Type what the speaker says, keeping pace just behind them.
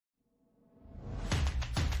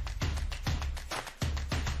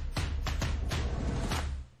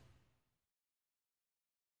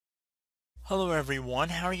Hello everyone,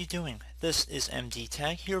 how are you doing? This is MD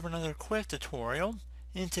Tech here with another quick tutorial.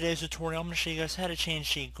 In today's tutorial I'm going to show you guys how to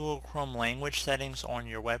change the Google Chrome language settings on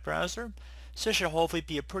your web browser. So this should hopefully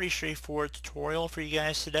be a pretty straightforward tutorial for you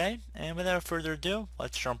guys today. And without further ado,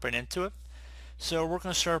 let's jump right into it. So we're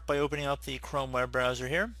going to start by opening up the Chrome web browser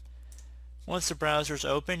here. Once the browser is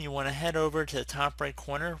open, you want to head over to the top right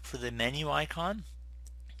corner for the menu icon.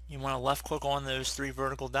 You want to left click on those three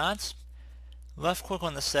vertical dots. Left click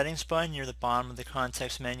on the settings button near the bottom of the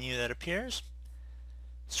context menu that appears.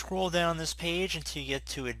 Scroll down this page until you get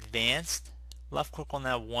to advanced. Left click on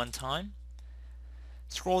that one time.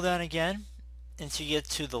 Scroll down again until you get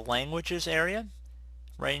to the languages area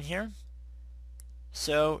right in here.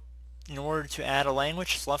 So in order to add a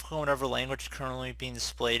language, just left click on whatever language is currently being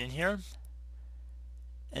displayed in here.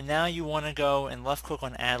 And now you want to go and left click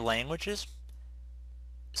on add languages.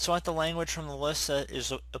 Select the language from the list that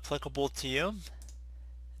is applicable to you, and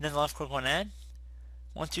then left click on add.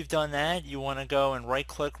 Once you've done that, you want to go and right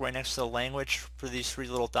click right next to the language for these three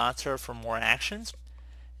little dots here for more actions,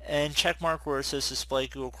 and check mark where it says display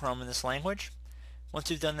Google Chrome in this language. Once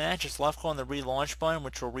you've done that, just left click on the relaunch button,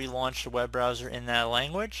 which will relaunch the web browser in that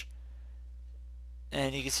language,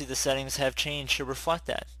 and you can see the settings have changed to reflect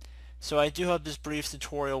that. So I do hope this brief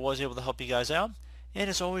tutorial was able to help you guys out. And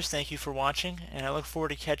as always, thank you for watching, and I look forward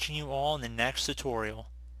to catching you all in the next tutorial.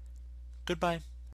 Goodbye.